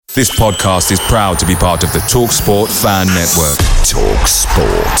This podcast is proud to be part of the TalkSport Fan Network.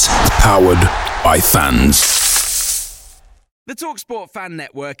 TalkSport. Powered by fans. The TalkSport Fan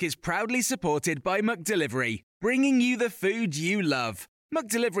Network is proudly supported by McDelivery, bringing you the food you love.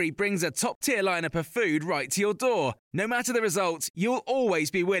 McDelivery brings a top-tier lineup of food right to your door. No matter the result, you'll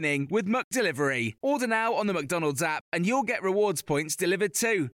always be winning with McDelivery. Order now on the McDonald's app and you'll get rewards points delivered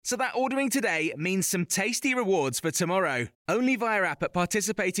too. So that ordering today means some tasty rewards for tomorrow. Only via app at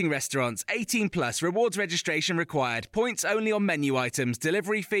participating restaurants. 18 plus. Rewards registration required. Points only on menu items.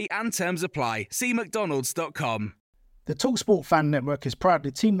 Delivery fee and terms apply. See mcdonalds.com. The TalkSport Fan Network is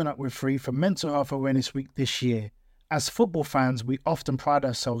proudly teaming up with Free for Mental Health Awareness Week this year. As football fans, we often pride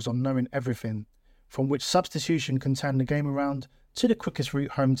ourselves on knowing everything, from which substitution can turn the game around to the quickest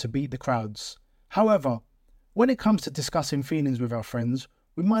route home to beat the crowds. However, when it comes to discussing feelings with our friends,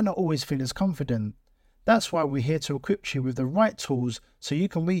 we might not always feel as confident. That's why we're here to equip you with the right tools so you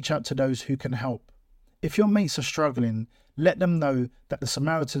can reach out to those who can help. If your mates are struggling, let them know that the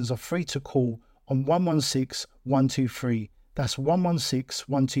Samaritans are free to call on 116 123. That's 116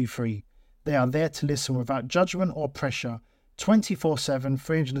 123. They are there to listen without judgment or pressure, 24/7,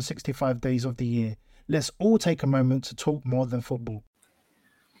 365 days of the year. Let's all take a moment to talk more than football.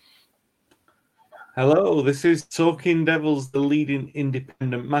 Hello, this is Talking Devils, the leading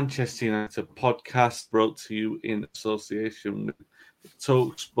independent Manchester United podcast, brought to you in association with the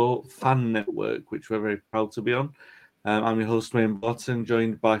TalkSport Fan Network, which we're very proud to be on. I'm your host, Wayne Barton,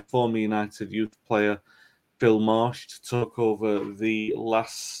 joined by former United youth player Phil Marsh to talk over the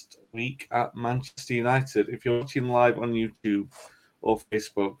last week at Manchester United. If you're watching live on YouTube or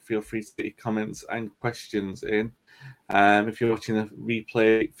Facebook, feel free to get your comments and questions in. If you're watching a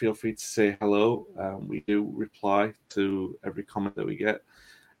replay, feel free to say hello. We do reply to every comment that we get.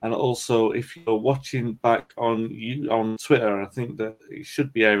 And also, if you're watching back on Twitter, I think that it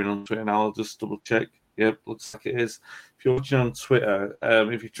should be airing on Twitter now. I'll just double check. Yep, looks like it is. If you're watching on Twitter,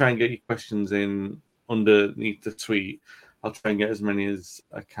 if you try and get your questions in underneath the tweet, I'll try and get as many as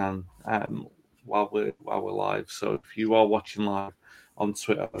I can while we're live. So if you are watching live on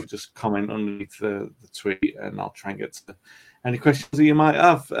Twitter, just comment underneath the tweet, and I'll try and get to any questions that you might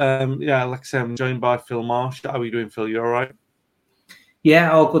have. Like I said, I'm joined by Phil Marsh. How are you doing, Phil? You all right?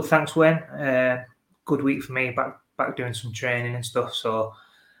 Yeah, all good. Thanks, Wayne. Good week for me. Back doing some training and stuff. So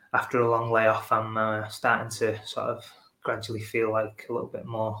after a long layoff, I'm starting to sort of gradually feel like a little bit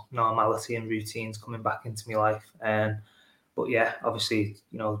more normality and routines coming back into my life. But yeah, obviously,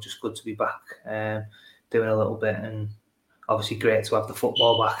 just good to be back doing a little bit, and obviously great to have the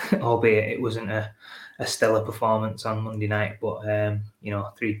football back, albeit it wasn't a stellar performance on Monday night. But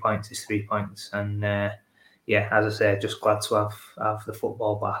 3 points is 3 points, and as I say, just glad to have the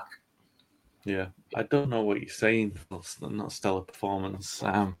football back. Yeah, I don't know what you're saying. Not stellar performance.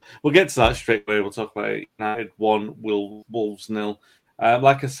 We'll get to that straight away. We'll talk about it. United 1, Wolves 0.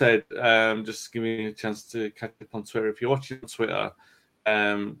 Like I said, just give me a chance to catch up on Twitter. If you're watching on Twitter,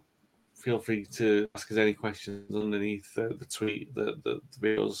 feel free to ask us any questions underneath the tweet, the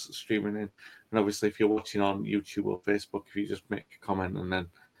video's streaming in. And obviously, if you're watching on YouTube or Facebook, if you just make a comment and then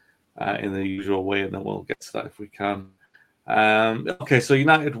in the usual way, and then we'll get to that if we can. Okay, so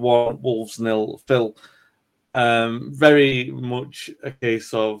United 1, Wolves 0. Phil, very much a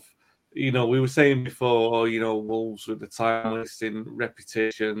case of, we were saying before, Wolves with the time wasting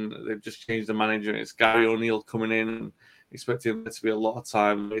reputation, they've just changed the manager. It's Gary O'Neill coming in and expecting there to be a lot of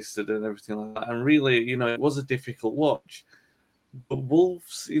time wasted and everything like that. And really, it was a difficult watch. But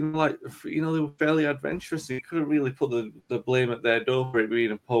Wolves, they were fairly adventurous. They couldn't really put the blame at their door for it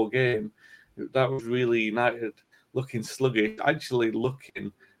being a poor game. That was really United looking sluggish, actually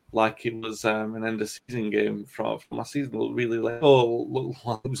looking like it was an end of season game from last season. Looked really looked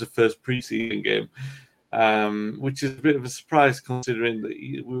like it was the first pre-season game, which is a bit of a surprise considering that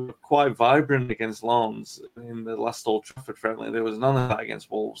we were quite vibrant against Lens in the last Old Trafford friendly. There was none of that against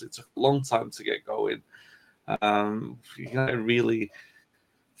Wolves. It took a long time to get going. Really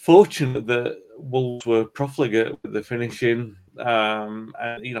fortunate that Wolves were profligate with the finishing. And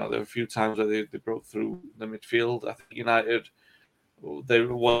there were a few times where they broke through the midfield. I think United, what they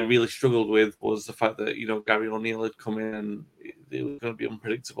really struggled with was the fact that Gary O'Neill had come in and they were going to be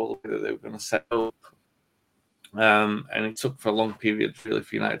unpredictable, that they were going to set up, and it took for a long period really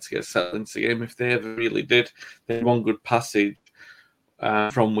for United to get settled into the game. If they ever really did, they had one good passage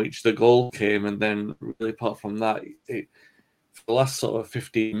from which the goal came, and then really apart from that, for the last sort of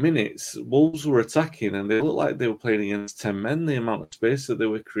 15 minutes, Wolves were attacking and they looked like they were playing against 10 men, the amount of space that they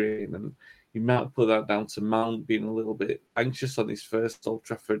were creating. And you might put that down to Mount being a little bit anxious on his first Old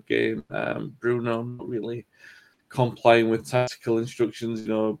Trafford game. Bruno not really complying with tactical instructions,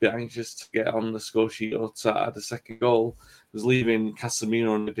 a bit anxious to get on the score sheet or to add a second goal, was leaving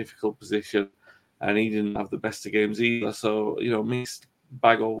Casemiro in a difficult position, and he didn't have the best of games either. So, mixed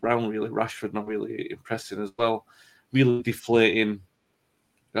bag all round, really. Rashford not really impressing as well, really deflating.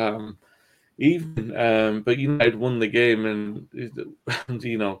 But United won the game, and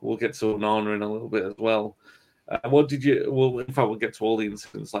we'll get to Onana in a little bit as well. What did you? Well, in fact, we'll get to all the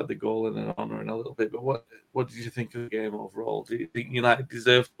incidents like the goal and Onana in a little bit. But what did you think of the game overall? Do you think United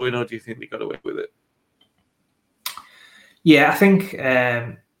deserved to win, or do you think they got away with it? Yeah, I think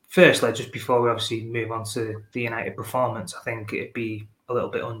firstly, just before we obviously move on to the United performance, I think it'd be a little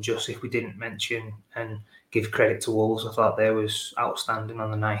bit unjust if we didn't mention and give credit to Wolves. I thought they was outstanding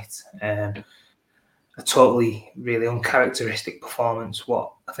on the night. A totally, really uncharacteristic performance,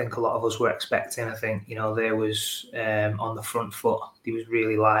 what I think a lot of us were expecting. I think, they was on the front foot. They was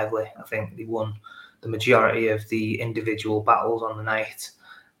really lively. I think they won the majority of the individual battles on the night.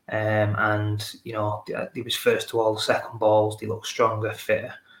 And, they was first to all the second balls. They looked stronger,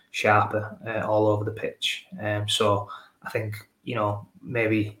 fitter, sharper, all over the pitch. So I think,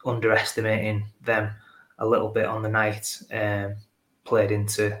 maybe underestimating them a little bit on the night played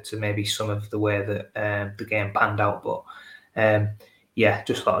into maybe some of the way that the game panned out. But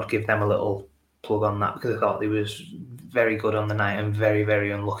just thought I'd give them a little plug on that, because I thought they was very good on the night and very,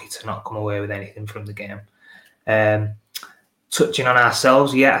 very unlucky to not come away with anything from the game. Touching on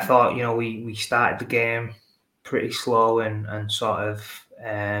ourselves, I thought, we started the game pretty slow and sort of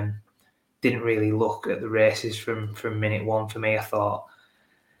didn't really look at the races from minute one for me. I thought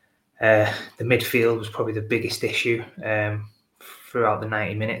the midfield was probably the biggest issue throughout the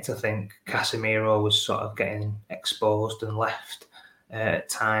 90 minutes. I think Casemiro was sort of getting exposed and left at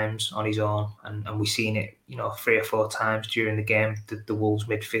times on his own, and we've seen it, 3 or 4 times during the game. The Wolves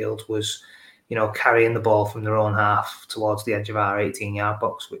midfield was, carrying the ball from their own half towards the edge of our 18-yard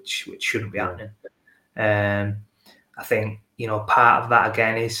box, which shouldn't be happening. I think, part of that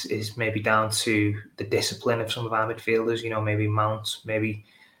again is maybe down to the discipline of some of our midfielders. Maybe Mount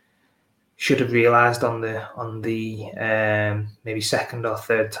should have realised on the maybe second or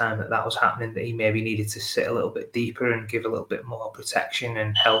third time that was happening, that he maybe needed to sit a little bit deeper and give a little bit more protection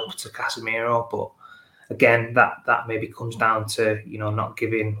and help to Casemiro. But again, that maybe comes down to, not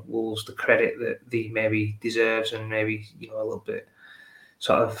giving Wolves the credit that they maybe deserves, and maybe, a little bit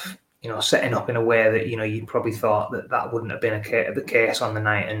sort of, setting up in a way that, you probably thought that wouldn't have been the case on the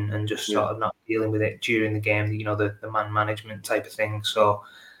night, and just sort of not dealing with it during the game, the man management type of thing. So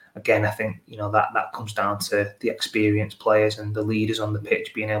again, I think, that comes down to the experienced players and the leaders on the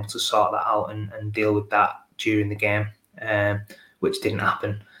pitch being able to sort that out and deal with that during the game, which didn't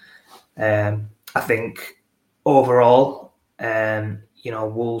happen. I think overall,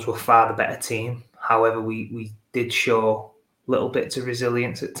 Wolves were far the better team. However, we did show little bits of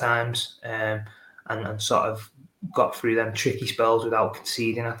resilience at times, and sort of got through them tricky spells without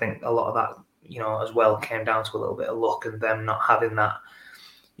conceding. I think a lot of that, as well, came down to a little bit of luck and them not having that,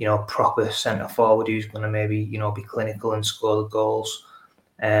 proper centre forward who's going to maybe, be clinical and score the goals.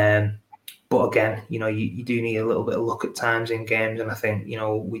 But again, you do need a little bit of luck at times in games, and I think,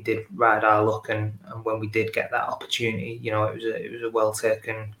 we did ride our luck, and when we did get that opportunity, it was a well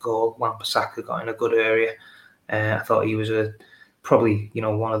taken goal. Wan-Bissaka got in a good area. I thought he was probably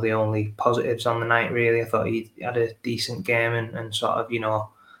one of the only positives on the night. Really, I thought he had a decent game and sort of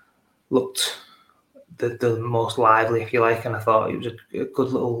looked the most lively, if you like, and I thought it was a good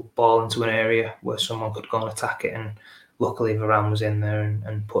little ball into an area where someone could go and attack it, and luckily Varane was in there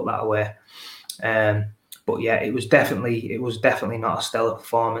and put that away. But yeah, it was definitely not a stellar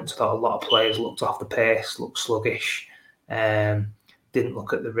performance. I thought a lot of players looked off the pace, looked sluggish, didn't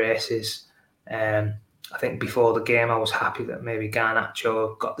look at the races. I think before the game I was happy that maybe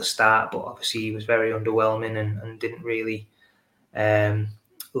Garnacho got the start, but obviously he was very underwhelming and didn't really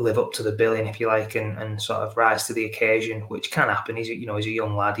live up to the billing, if you like, and sort of rise to the occasion, which can happen. He's a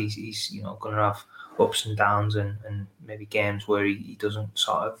young lad. He's going to have ups and downs and maybe games where he doesn't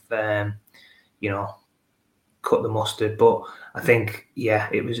sort of cut the mustard. But I think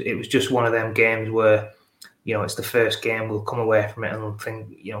it was just one of them games where it's the first game, we'll come away from it and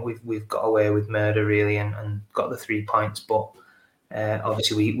think we've got away with murder really and got the 3 points. But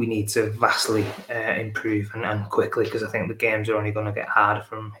obviously we need to vastly improve and quickly, because I think the games are only going to get harder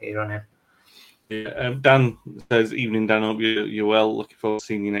from here on in. Yeah, Dan says, "Evening, Dan. Hope you're well. Looking forward to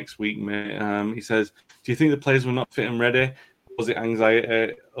seeing you next week, mate." He says, "Do you think the players were not fit and ready? Was it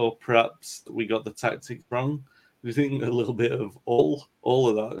anxiety, or perhaps we got the tactics wrong?" Do you think a little bit of all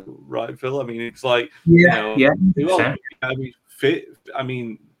of that, right, Phil? I mean, it's like yeah. I mean, fit. I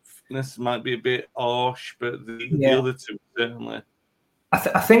mean, weakness might be a bit harsh, but the other two certainly. I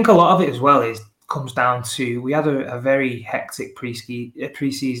think a lot of it as well comes down to we had a very hectic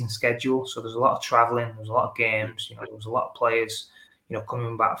pre-season schedule, so there's a lot of travelling, there's a lot of games, there was a lot of players,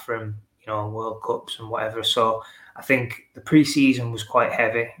 coming back from World Cups and whatever. So I think the pre-season was quite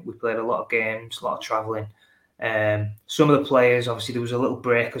heavy. We played a lot of games, a lot of travelling. Some of the players, obviously, there was a little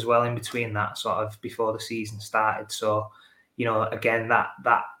break as well in between that, sort of before the season started. So, again, that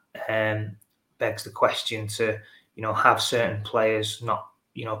begs the question to have certain players not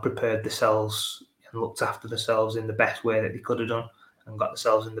prepared themselves and looked after themselves in the best way that they could have done and got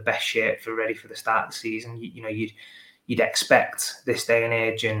themselves in the best shape ready for the start of the season. You'd expect this day and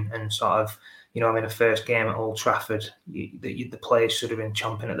age and sort of having a first game at Old Trafford, the players should have been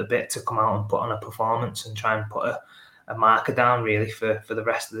chomping at the bit to come out and put on a performance and try and put a marker down really for the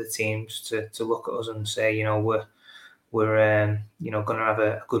rest of the teams to look at us and say, we're going to have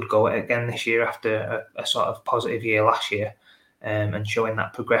a good go at it again this year after a sort of positive year last year, and showing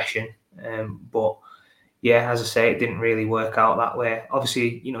that progression. But yeah, as I say, it didn't really work out that way.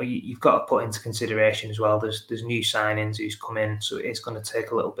 Obviously, you've got to put into consideration as well. There's new signings who's come in, so it's going to take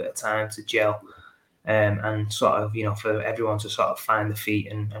a little bit of time to gel, and sort of for everyone to sort of find the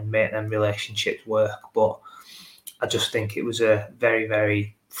feet and make them relationships work. But I just think it was a very,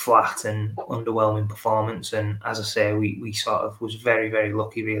 very flat and underwhelming performance. And as I say, we sort of was very, very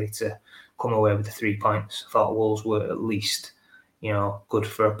lucky really to come away with the 3 points. I thought Wolves were at least good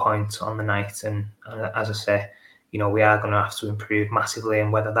for a point on the night. And as I say, we are going to have to improve massively,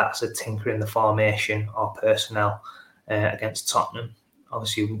 and whether that's a tinker in the formation or personnel against Tottenham,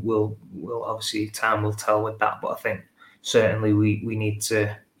 obviously obviously time will tell with that. But I think certainly we need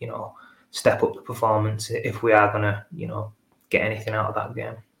to step up the performance if we are going to get anything out of that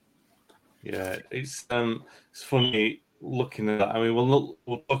game. Yeah, it's funny looking at that. I mean, we'll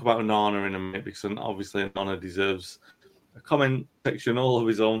talk about Onana in a minute, because obviously Onana deserves a comment section all of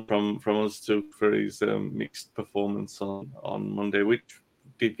his own from us too for his mixed performance on Monday, which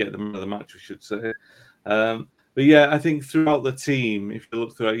did get them the match, we should say. But yeah, I think throughout the team, if you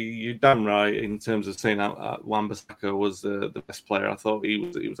look through it, you're damn right in terms of saying Wan-Bissaka was the best player. I thought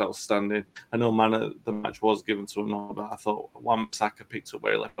he was outstanding. I know man of the match was given to him, but I thought Wan-Bissaka picked up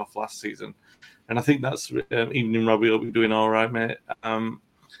where he left off last season. And I think that's Evening Robbie will be doing all right, mate.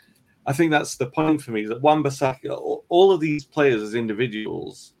 I think that's the point for me, is that Wan-Bissaka, all of these players as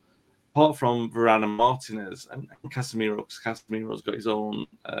individuals, apart from Varane and Martinez and Casemiro, because Casemiro's got his own,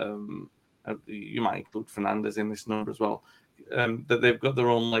 you might include Fernandes in this number as well, that they've got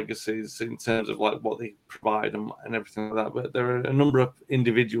their own legacies in terms of like what they provide and everything like that. But there are a number of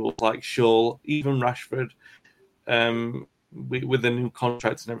individuals like Shaw, even Rashford, with the new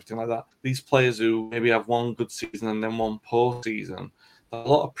contracts and everything like that. These players who maybe have one good season and then one poor season, a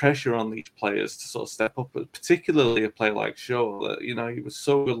lot of pressure on these players to sort of step up, but particularly a player like Shaw, that he was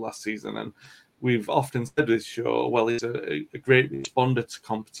so good last season, and we've often said with Shaw, well, he's a great responder to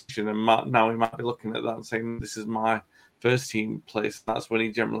competition, and now he might be looking at that and saying, this is my first team place. That's when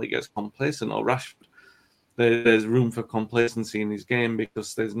he generally gets complacent. Or Rashford, there's room for complacency in his game,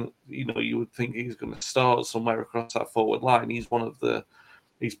 because there's you would think he's going to start somewhere across that forward line.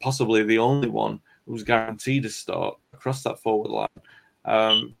 He's possibly the only one who's guaranteed to start across that forward line.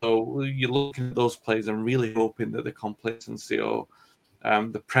 So you're looking at those players and really hoping that the complacency or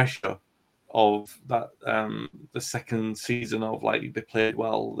the pressure of that the second season of like they played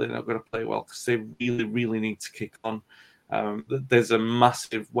well, they're not going to play well, because they really, really need to kick on. There's a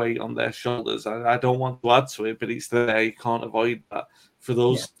massive weight on their shoulders. I don't want to add to it, but it's there. You can't avoid that. For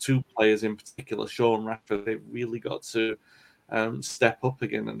those two players in particular, Shaw and Rashford, they've really got to step up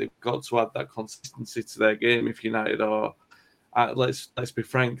again, and they've got to add that consistency to their game. If United are, let's be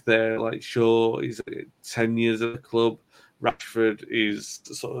frank, they're like Shaw is 10 years at the club. Rashford is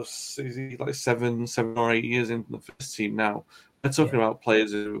sort of like seven or 8 years into the first team now. We're talking about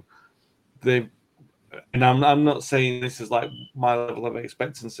players who and I'm not saying this is like my level of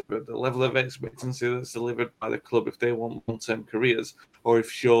expectancy, but the level of expectancy that's delivered by the club if they want long-term careers, or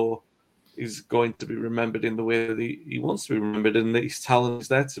if Shaw is going to be remembered in the way that he wants to be remembered and that his talent is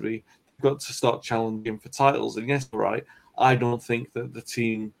there to be, they've got to start challenging for titles. And yes, right, I don't think that the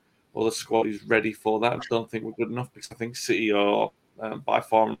team or the squad is ready for that. I don't think we're good enough, because I think City are by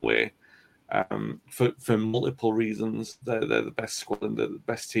far and away, for multiple reasons, they're the best squad and the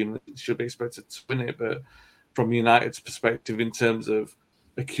best team that should be expected to win it. But from United's perspective, in terms of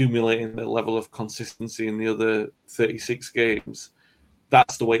accumulating the level of consistency in the other 36 games,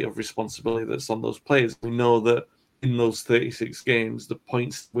 that's the weight of responsibility that's on those players. We know that in those 36 games, the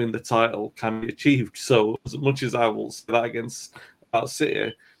points to win the title can be achieved. So as much as I will say that about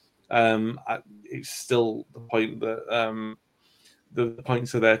City, it's still the point that the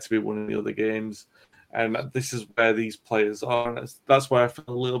points are there to be won in the other games. And this is where these players are. And that's why I feel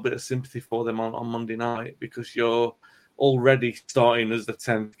a little bit of sympathy for them on Monday night, because you're already starting as the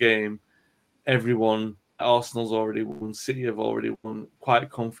 10th game. Everyone, Arsenal's already won, City have already won quite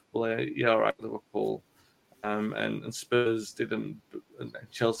comfortably. Yeah, all right, Liverpool. And Spurs didn't, and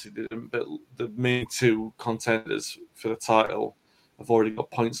Chelsea didn't, but the main two contenders for the title have already got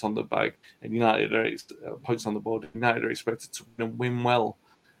points on the bag, and United are points on the board. United are expected to win well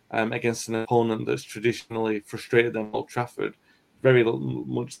against an opponent that's traditionally frustrated them at Old Trafford, very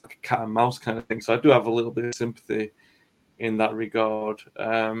much like a cat and mouse kind of thing. So I do have a little bit of sympathy in that regard.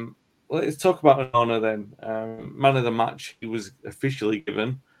 Let's talk about Onana then. Man of the match, he was officially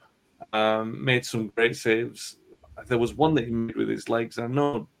given. Made some great saves. There was one that he made with his legs. I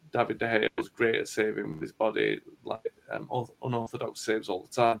know David De Gea was great at saving with his body, like unorthodox saves all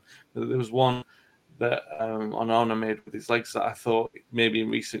the time. But there was one that Onana made with his legs that I thought maybe in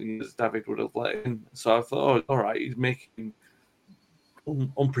recent years David would have let in. So I thought, oh, all right, he's making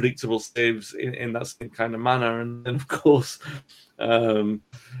unpredictable saves in that same kind of manner. And then, of course,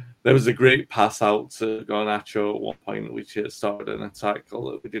 there was a great pass out to Garnacho at one point, which started an attack,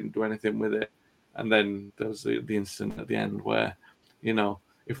 although we didn't do anything with it. And then there was the incident at the end where,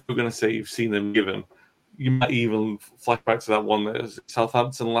 if we're going to say you've seen them given, you might even flash back to that one that was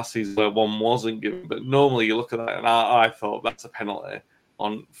Southampton last season where one wasn't given. But normally you look at that and I thought that's a penalty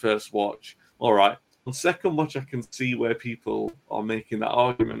on first watch. All right. On second watch, I can see where people are making that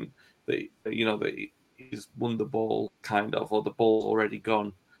argument that, that he's won the ball kind of, or the ball's already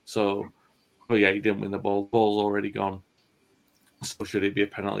gone. So, he didn't win the ball. The ball's already gone. So should it be a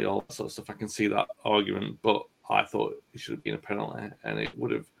penalty? All that sort of stuff. I can see that argument, but I thought it should have been a penalty, and it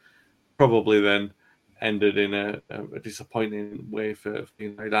would have probably then ended in a disappointing way for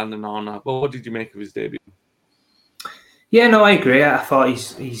United and Onana. But what did you make of his debut? Yeah, no, I agree. I thought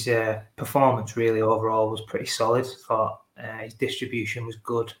his performance really overall was pretty solid. I thought his distribution was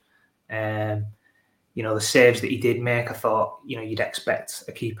good. The saves that he did make, I thought, you'd expect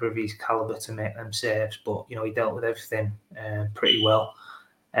a keeper of his calibre to make them saves, but, he dealt with everything pretty well.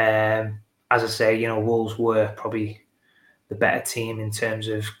 As I say, Wolves were probably the better team in terms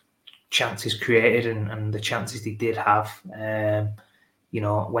of chances created and the chances they did have.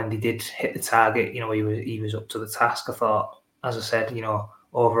 When they did hit the target, he was up to the task. I thought, as I said,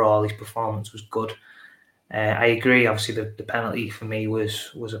 overall his performance was good. I agree. Obviously, the penalty for me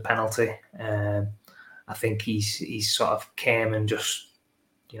was a penalty. I think he's sort of came and just,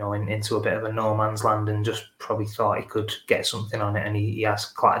 into a bit of a no man's land and just probably thought he could get something on it, and he has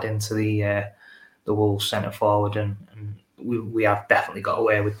clattered into the Wolves centre forward, and we have definitely got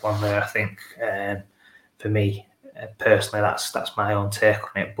away with one there. I think for me personally, that's my own take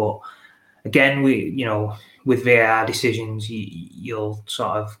on it. But again, with VAR decisions, you'll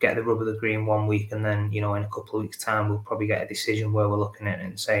sort of get the rub of the green 1 week, and then in a couple of weeks' time, we'll probably get a decision where we're looking at it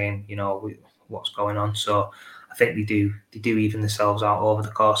and saying, what's going on. So I think they do even themselves out over the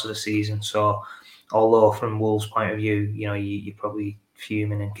course of the season. So although from Wolves' point of view, you're probably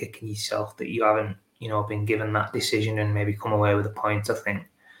fuming and kicking yourself that you haven't been given that decision and maybe come away with a point, I think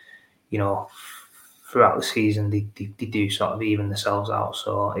throughout the season they do sort of even themselves out.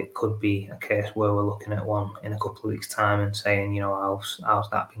 So it could be a case where we're looking at one in a couple of weeks' time and saying, how's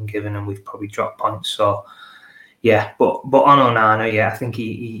that been given, and we've probably dropped points. So yeah, but on Onana, I think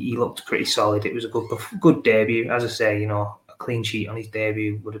he looked pretty solid. It was a good debut. As I say, a clean sheet on his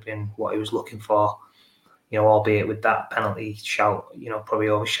debut would have been what he was looking for. Albeit with that penalty shout, probably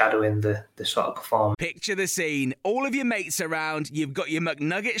overshadowing the sort of performance. Picture the scene. All of your mates around, you've got your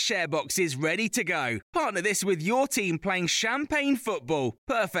McNugget share boxes ready to go. Partner this with your team playing champagne football.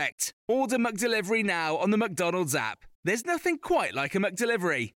 Perfect. Order McDelivery now on the McDonald's app. There's nothing quite like a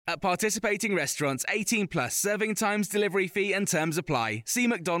McDelivery. At participating restaurants, 18 plus, serving times, delivery fee and terms apply. See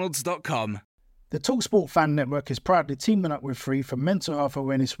mcdonalds.com. The TalkSport Fan Network is proudly teaming up with Free for Mental Health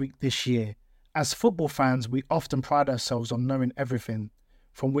Awareness Week this year. As football fans, we often pride ourselves on knowing everything,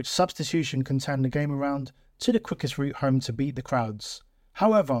 from which substitution can turn the game around to the quickest route home to beat the crowds.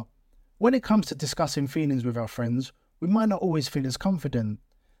 However, when it comes to discussing feelings with our friends, we might not always feel as confident.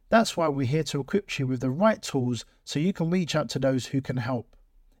 That's why we're here to equip you with the right tools so you can reach out to those who can help.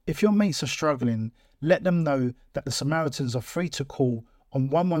 If your mates are struggling, let them know that the Samaritans are free to call on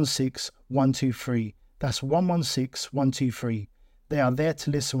 116 123. That's 116 123. They are there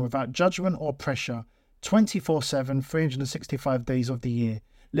to listen without judgment or pressure, 24/7, 365 days of the year.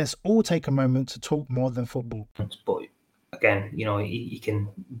 Let's all take a moment to talk more than football. But again, you can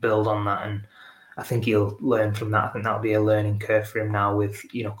build on that I think he'll learn from that. I think that'll be a learning curve for him now with,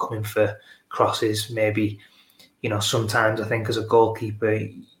 coming for crosses. Maybe, sometimes I think as a goalkeeper,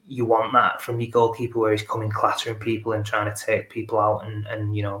 you want that from your goalkeeper where he's coming clattering people and trying to take people out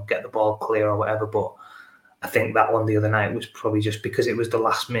and get the ball clear or whatever. But I think that one the other night was probably just because it was the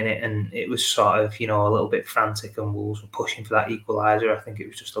last minute and it was sort of, a little bit frantic and Wolves were pushing for that equaliser. I think it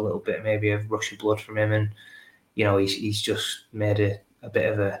was just a little bit maybe a rush of blood from him and, he's just made a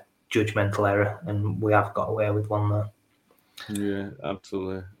bit of a judgmental error and we have got away with one there. Yeah,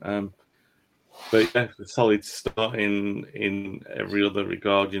 absolutely. But yeah, a solid start in every other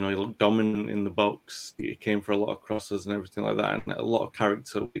regard. He looked dominant in the box. He came for a lot of crosses and everything like that, and a lot of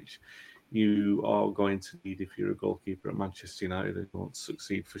character, which you are going to need if you're a goalkeeper at Manchester United and you want to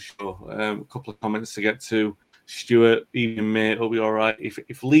succeed for sure. A couple of comments to get to. Stuart, even mate, will be all right.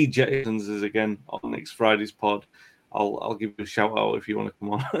 If Lee jettisons is again on next Friday's pod, I'll give you a shout out if you want to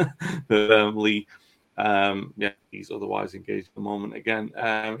come on. But Lee. He's otherwise engaged at the moment again.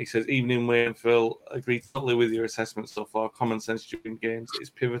 He says, evening, Wayne, Phil, agree totally with your assessment so far. Common sense during games is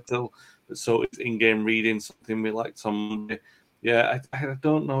pivotal, but so is in-game reading, something we liked on Monday. Yeah, I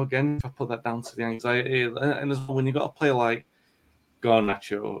don't know, again, if I put that down to the anxiety. And as well, when you've got a player like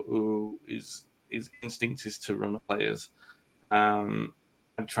Garnacho, who his instinct is to run at players and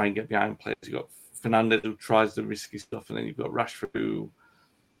try and get behind players. You've got Fernandes, who tries the risky stuff, and then you've got Rashford, who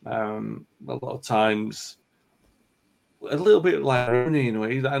a lot of times a little bit like Rooney in a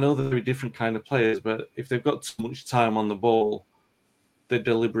way. I know they're very different kind of players, but if they've got too much time on the ball, their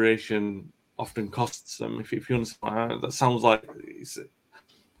deliberation often costs them. If you understand, that sounds like it's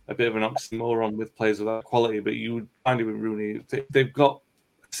a bit of an oxymoron with players of that quality, but you would find it with Rooney. If they've got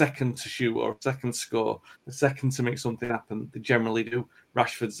a second to shoot or a second to score, a second to make something happen, they generally do.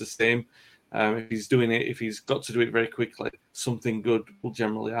 Rashford's the same. If he's doing it, if he's got to do it very quickly, something good will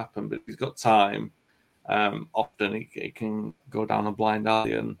generally happen. But if he's got time, often he can go down a blind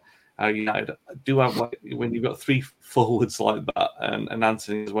alley. And United do have, like, when you've got three forwards like that, and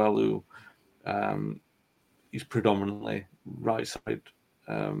Anthony as well, who is predominantly right side,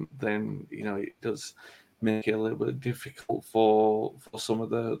 then it does make it a little bit difficult for some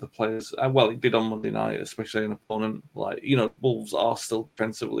of the players. Well, it did on Monday night, especially an opponent like, Wolves are still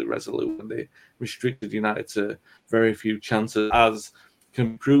defensively resolute and they restricted United to very few chances, as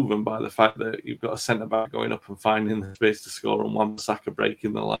can be proven by the fact that you've got a centre-back going up and finding the space to score and Wan-Bissaka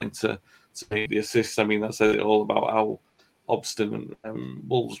breaking the line to make the assist. I mean, that says it all about how obstinate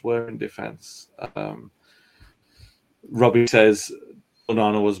Wolves were in defence. Robbie says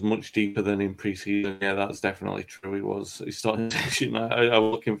Onana was much deeper than in pre-season. Yeah, that's definitely true. He was. He started. I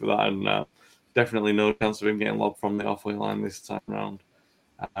was looking for that, and definitely no chance of him getting lobbed from the halfway line this time round.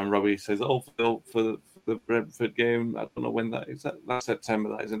 And Robbie says, Phil, for the Brentford game, I don't know when that is. That's September,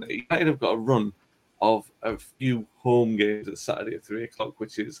 that isn't it? United have got a run of a few home games at Saturday at 3:00,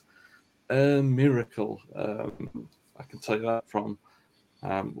 which is a miracle. I can tell you that from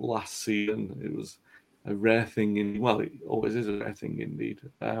last season. It was a rare thing. It always is a rare thing indeed.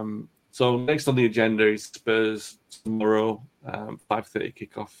 So next on the agenda is Spurs tomorrow, 5:30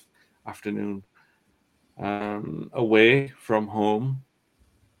 kickoff afternoon, away from home,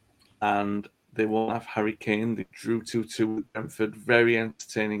 and they won't have Harry Kane. They drew 2-2 with Brentford. Very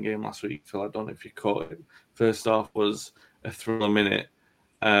entertaining game last week, Phil. I don't know if you caught it. First half was a thriller minute,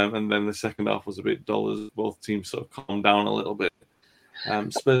 and then the second half was a bit dull as both teams sort of calmed down a little bit.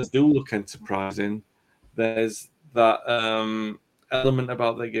 Spurs do look enterprising. There's that element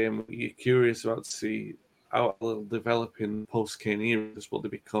about their game where you're curious about to see how they'll develop in post-Kane era. Will they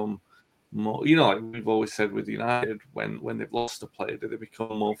become more, like we've always said with United, when they've lost a player, do they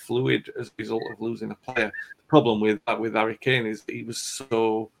become more fluid as a result of losing a player? The problem with Harry Kane is he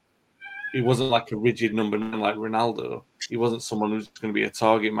wasn't like a rigid number 9 like Ronaldo. He wasn't someone who's going to be a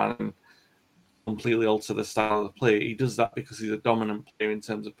target man and completely alter the style of the play. He does that because he's a dominant player in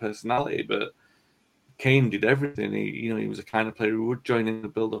terms of personality, but Kane did everything. He was a kind of player who would join in the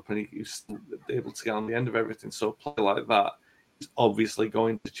build-up, and he was able to get on the end of everything. So a player like that is obviously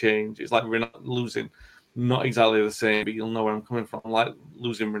going to change. It's like losing, not exactly the same, but you'll know where I'm coming from. Like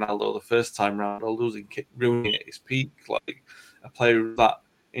losing Ronaldo the first time round, or losing Rooney at his peak. Like a player who's that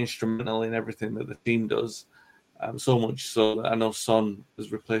instrumental in everything that the team does. So much so that I know Son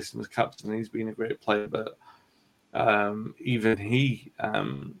has replaced him as captain, and he's been a great player, but even he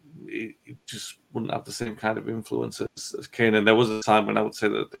just wouldn't have the same kind of influence as Kane. And there was a time when I would say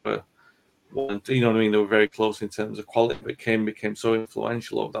that they were, they were very close in terms of quality, but Kane became so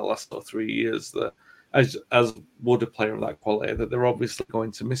influential over that last 3 years that, as would a player of that quality, that they're obviously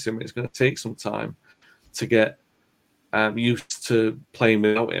going to miss him. It's going to take some time to get used to playing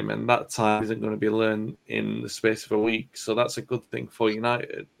without him, and that time isn't going to be learned in the space of a week. So that's a good thing for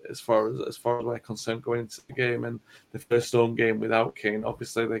United as far as we're concerned going into the game. And the first home game without Kane,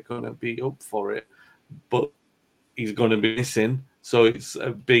 obviously they're going to be up for it, but he's going to be missing. So it's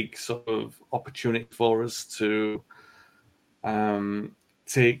a big sort of opportunity for us to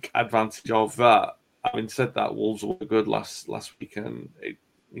take advantage of that. Having said that, Wolves were good last week, and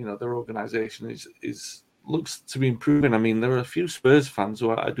their organisation is looks to be improving. I mean, there are a few Spurs fans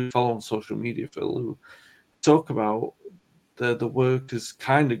who I do follow on social media, Phil, who talk about the work has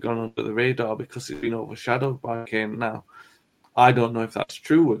kind of gone under the radar because it's been overshadowed by Kane. Now, I don't know if that's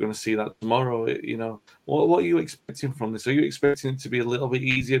true. We're going to see that tomorrow. What are you expecting from this? Are you expecting it to be a little bit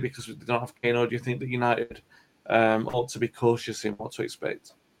easier because we don't have Kane, or do you think that United ought to be cautious in what to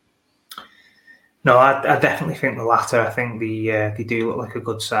expect? No, I definitely think the latter. I think they do look like a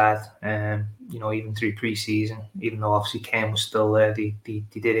good side. Even through pre-season, even though obviously Kane was still there, they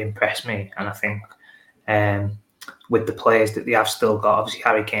did impress me. And I think with the players that they have still got, obviously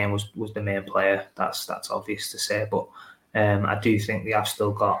Harry Kane was the main player. That's obvious to say, but I do think they have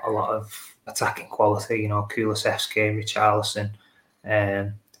still got a lot of attacking quality. Kulusevski, Richarlison,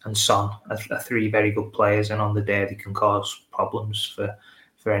 and Son are three very good players, and on the day they can cause problems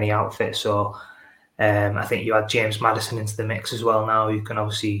for any outfit. So I think you add James Maddison into the mix as well now, who can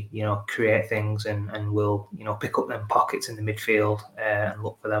obviously create things and will pick up them pockets in the midfield and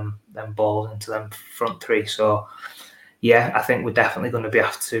look for them balls into them front three. So yeah, I think we're definitely going to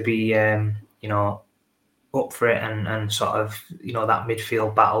have to be up for it, and sort of that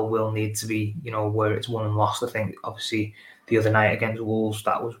midfield battle will need to be where it's won and lost. I think obviously the other night against Wolves,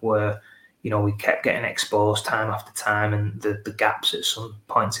 that was where we kept getting exposed time after time, and the gaps at some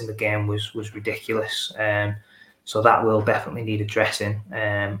points in the game was ridiculous. So that will definitely need addressing.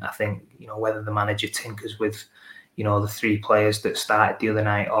 I think whether the manager tinkers with the three players that started the other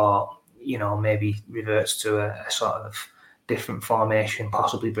night, or maybe reverts to a sort of different formation,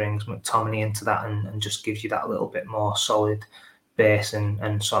 possibly brings McTominay into that and just gives you that little bit more solid base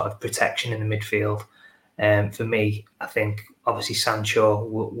and sort of protection in the midfield. For me, I think obviously Sancho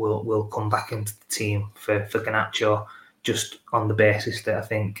will come back into the team for Garnacho, just on the basis that I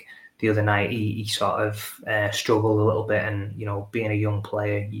think the other night he sort of struggled a little bit, and being a young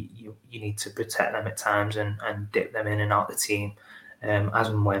player, you need to protect them at times and dip them in and out of the team as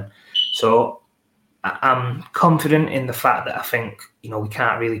and when. So I'm confident in the fact that I think we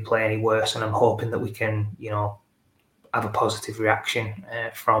can't really play any worse, and I'm hoping that we can have a positive reaction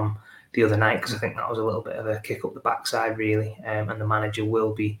from the other night, because I think that was a little bit of a kick up the backside, really, and the manager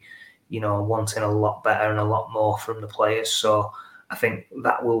will be wanting a lot better and a lot more from the players. So I think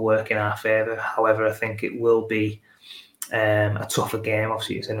that will work in our favour. However, I think it will be a tougher game.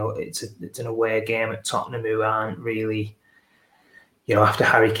 Obviously, it's an away game at Tottenham, who aren't really, after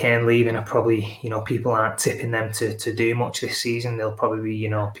Harry Kane leaving, are probably, people aren't tipping them to do much this season. They'll probably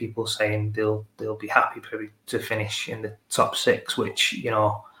be, people saying they'll be happy probably to finish in the top six, which,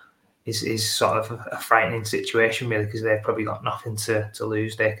 is sort of a frightening situation, really, because they've probably got nothing to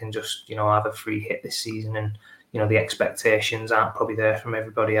lose. They can just, have a free hit this season, and, the expectations aren't probably there from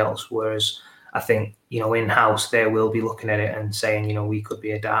everybody else. Whereas I think, in-house, they will be looking at it and saying, we could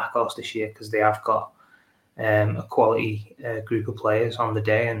be a dark horse this year, because they have got a quality group of players on the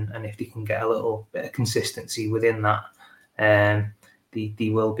day, and if they can get a little bit of consistency within that, they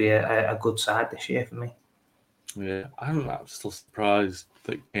will be a good side this year for me. Yeah, I'm still surprised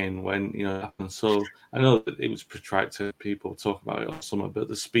that Kane went, happened. So I know that it was protracted, people talk about it all summer, but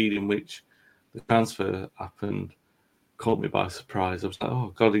the speed in which the transfer happened caught me by surprise. I was like,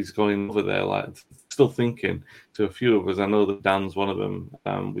 oh God, he's going over there. Like, still thinking to a few of us, I know that Dan's one of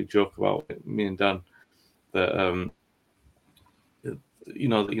them. We joke about it, me and Dan, that that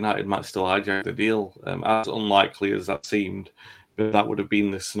United might still hijack the deal. As unlikely as that seemed, but that would have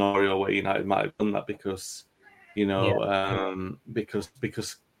been the scenario where United might have done that because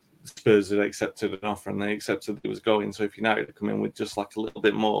because Spurs had accepted an offer and they accepted that it was going. So if United had come in with just like a little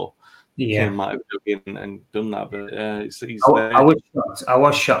bit more, Kane might have dug in and done that. But I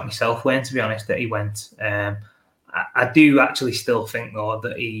was shocked myself, Wayne, to be honest, that he went. I do actually still think, though,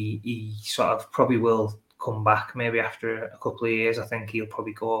 that he sort of probably will come back maybe after a couple of years. I think he'll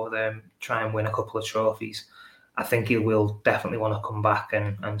probably go over there and try and win a couple of trophies. I think he will definitely want to come back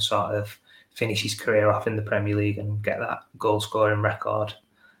and sort of finish his career off in the Premier League and get that goal scoring record.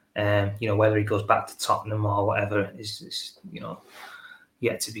 Whether he goes back to Tottenham or whatever is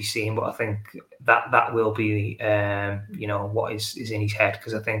yet to be seen. But I think that will be what is in his head,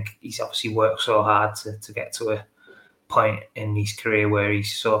 because I think he's obviously worked so hard to get to a point in his career where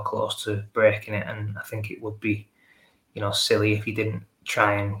he's so close to breaking it, and I think it would be silly if he didn't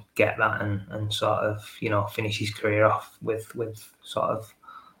try and get that and sort of, finish his career off with sort of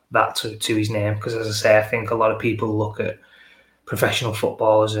that to his name. Because as I say, I think a lot of people look at professional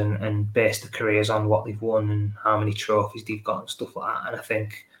footballers and base their careers on what they've won and how many trophies they've got and stuff like that. And I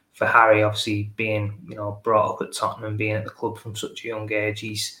think for Harry, obviously being brought up at Tottenham, being at the club from such a young age,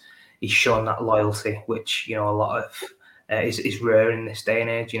 he's shown that loyalty, which a lot of is rare in this day and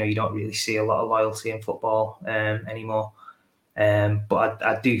age. You don't really see a lot of loyalty in football anymore. But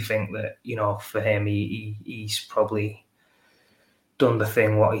I do think that for him, he's probably done the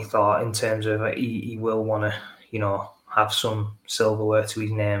thing what he thought in terms of he will want to have some silverware to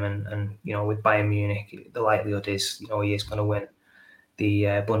his name, and with Bayern Munich, the likelihood is he is going to win the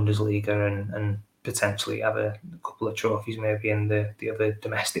Bundesliga and potentially have a couple of trophies maybe in the other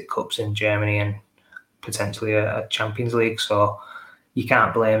domestic cups in Germany and potentially a Champions League. So you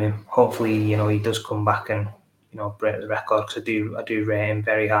can't blame him. Hopefully he does come back and break the record, because I do rate him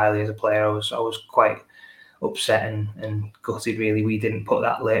very highly as a player. I was quite upset and gutted really we didn't put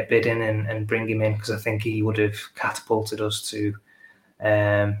that late bid in and bring him in, because I think he would have catapulted us to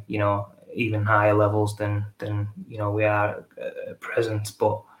even higher levels than we are at present.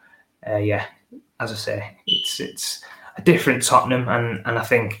 But as I say, it's a different Tottenham, and I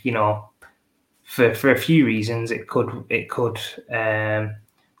think for a few reasons it could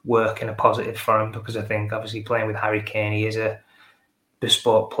work in a positive for him, because I think obviously playing with Harry Kane, he is a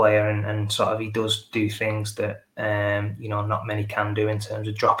bespoke player, and sort of he does do things that not many can do in terms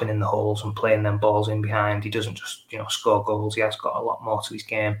of dropping in the holes and playing them balls in behind. He doesn't just score goals. He has got a lot more to his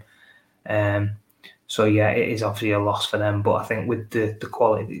game. So yeah, it is obviously a loss for them, but I think with the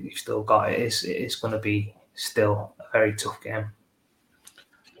quality that they've still got, it's going to be still a very tough game.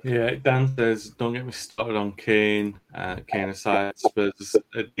 Yeah, Dan says, don't get me started on Kane. Kane aside, Spurs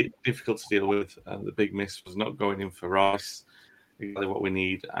are difficult to deal with. The big miss was not going in for Rice. Exactly what we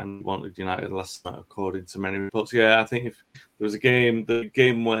need, and wanted United last night, according to many reports. Yeah, I think if there was the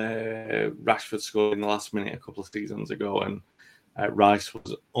game where Rashford scored in the last minute a couple of seasons ago, and Rice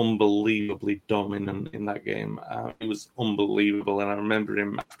was unbelievably dominant in that game. It was unbelievable, and I remember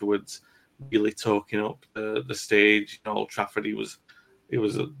him afterwards really talking up the stage. Old Trafford, it was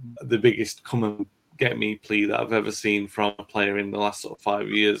the biggest come and get me plea that I've ever seen from a player in the last sort of 5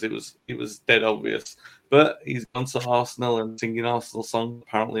 years. It was dead obvious. But he's gone to Arsenal and singing Arsenal songs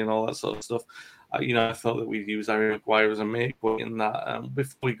apparently and all that sort of stuff. I thought that we'd use Harry Maguire as a make in that.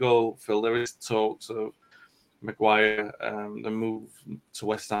 Before we go, Phil, there is talks of Maguire. The move to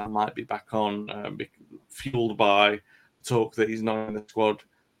West Ham might be back on, fueled by talk that he's not in the squad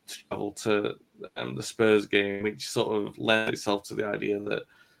to travel to the Spurs game, which sort of lends itself to the idea that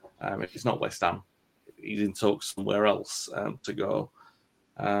if it's not West Ham, he's in talks somewhere else to go.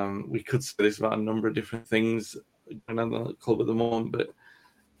 We could say this about a number of different things in the club at the moment, but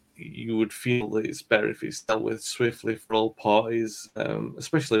you would feel that it's better if it's dealt with swiftly for all parties,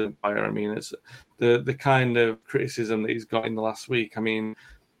 especially Maguire. I mean, it's the kind of criticism that he's got in the last week. I mean,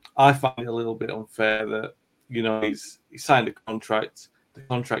 I find it a little bit unfair that he signed a contract. The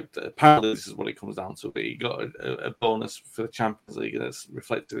contract, apparently, this is what it comes down to, but he got a bonus for the Champions League that's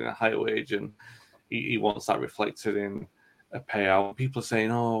reflected in a higher wage, and he wants that reflected in a payout. People are saying,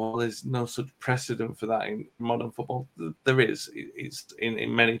 well, there's no such precedent for that in modern football. There is. It's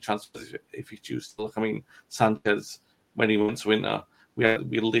in many transfers, if you choose to look. I mean, Sanchez, when he went to Inter,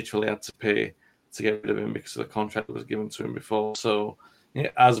 we literally had to pay to get rid of him because of the contract that was given to him before. So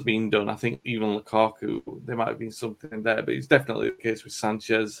it has been done. I think even Lukaku, there might have been something there, but it's definitely the case with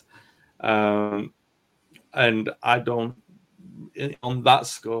Sanchez. And I don't, on that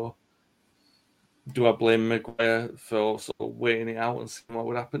score, do I blame Maguire for sort of waiting it out and seeing what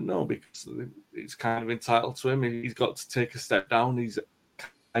would happen? No, because it's kind of entitled to him. He's got to take a step down. He's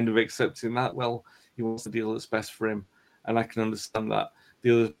kind of accepting that. Well, he wants the deal that's best for him, and I can understand that.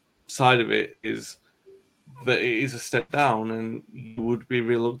 The other side of it is that it is a step down, and you would be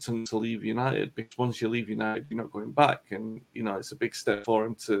reluctant to leave United, because once you leave United, you're not going back, and it's a big step for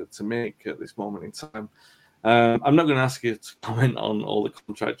him to make at this moment in time. I'm not going to ask you to comment on all the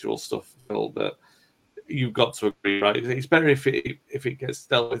contractual stuff, Phil, but you've got to agree, right? It's better if it gets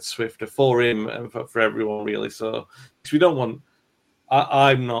dealt with swifter for him and for everyone, really. So, because we don't want.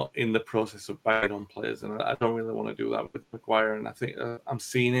 I'm not in the process of buying on players, and I don't really want to do that with Maguire. And I think I'm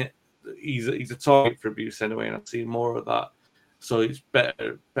seeing it. He's a target for abuse anyway, and I'm seeing more of that. So it's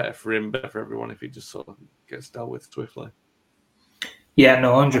better for him, better for everyone if he just sort of gets dealt with swiftly. Yeah,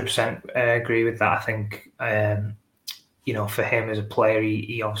 no, 100% agree with that. I think, for him as a player,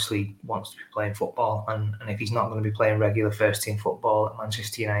 he obviously wants to be playing football. And if he's not going to be playing regular first-team football at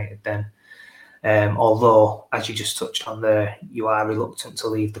Manchester United, then Although, as you just touched on there, you are reluctant to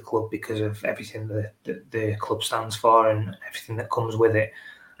leave the club because of everything the club stands for and everything that comes with it.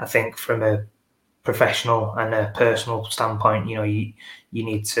 I think from a professional and a personal standpoint, you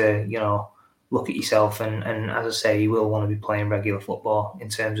need to, look at yourself and as I say, you will want to be playing regular football in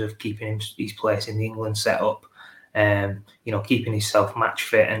terms of keeping his place in the England setup, keeping himself match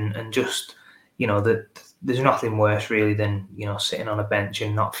fit and just, there's nothing worse really than, sitting on a bench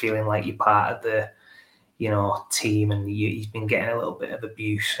and not feeling like you're part of the, team, and he's been getting a little bit of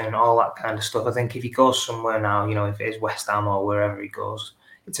abuse and all that kind of stuff. I think if he goes somewhere now, if it is West Ham or wherever he goes,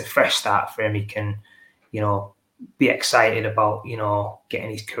 it's a fresh start for him. He can, be excited about, getting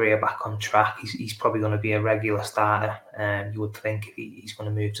his career back on track. He's probably going to be a regular starter, you would think, if he's going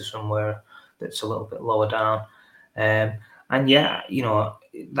to move to somewhere that's a little bit lower down. And yeah,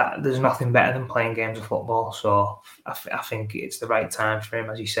 that there's nothing better than playing games of football. So I think it's the right time for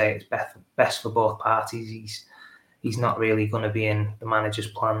him. As you say, it's best for both parties. He's not really going to be in the manager's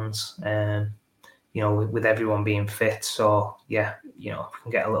plans, with everyone being fit. So yeah, if we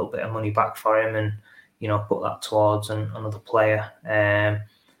can get a little bit of money back for him and, put that towards another player,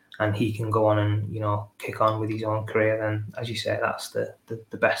 and he can go on and, kick on with his own career, then as you say, that's the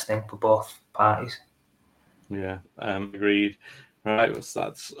best thing for both parties. Yeah, agreed. Right, so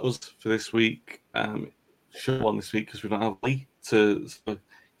that's us for this week. Short one this week because we don't have Lee to sort of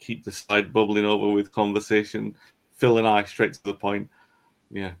keep the side bubbling over with conversation. Phil and I, straight to the point.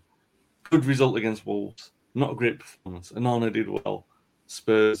 Yeah, good result against Wolves. Not a great performance. Onana did well.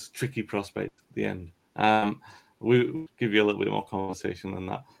 Spurs, tricky prospect at the end. We'll give you a little bit more conversation than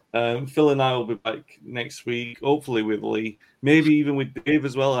that. Phil and I will be back next week, hopefully with Lee, maybe even with Dave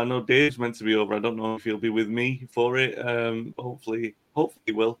as well. I know Dave's meant to be over. I don't know if he'll be with me for it. Hopefully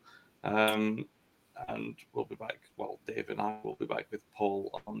he will. And we'll be back. Well, Dave and I will be back with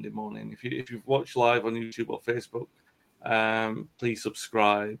Paul on Monday morning. If you've watched live on YouTube or Facebook, please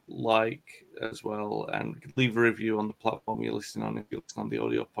subscribe, like as well, and leave a review on the platform you're listening on. If you're listening on the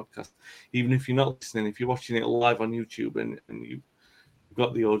audio podcast, even if you're not listening, if you're watching it live on YouTube and you've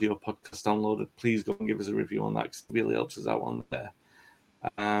got the audio podcast downloaded, please go and give us a review on that, because it really helps us out on there.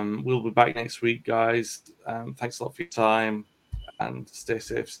 We'll be back next week, guys. Thanks a lot for your time, and stay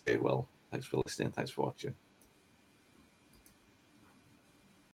safe, stay well. Thanks for listening. Thanks for watching.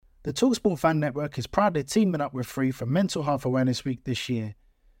 The TalkSport Fan Network is proudly teaming up with Free for Mental Health Awareness Week this year.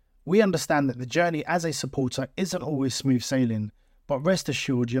 We understand that the journey as a supporter isn't always smooth sailing, but rest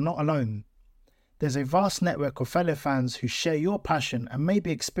assured you're not alone. There's a vast network of fellow fans who share your passion and may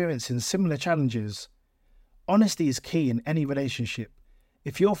be experiencing similar challenges. Honesty is key in any relationship.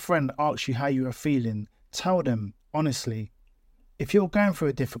 If your friend asks you how you are feeling, tell them honestly. If you're going through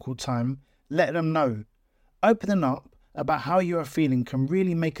a difficult time, let them know. Opening up about how you are feeling can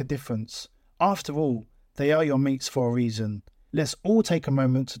really make a difference. After all, they are your mates for a reason. Let's all take a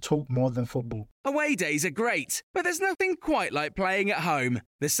moment to talk more than football. Away days are great, but there's nothing quite like playing at home.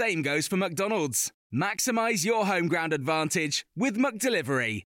 The same goes for McDonald's. Maximise your home ground advantage with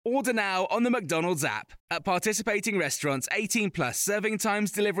McDelivery. Order now on the McDonald's app. At participating restaurants, 18 plus, serving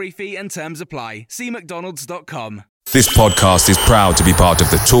times, delivery fee and terms apply. See mcdonalds.com. This podcast is proud to be part of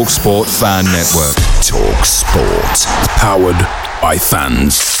the TalkSport Fan Network. TalkSport. Powered by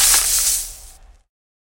fans.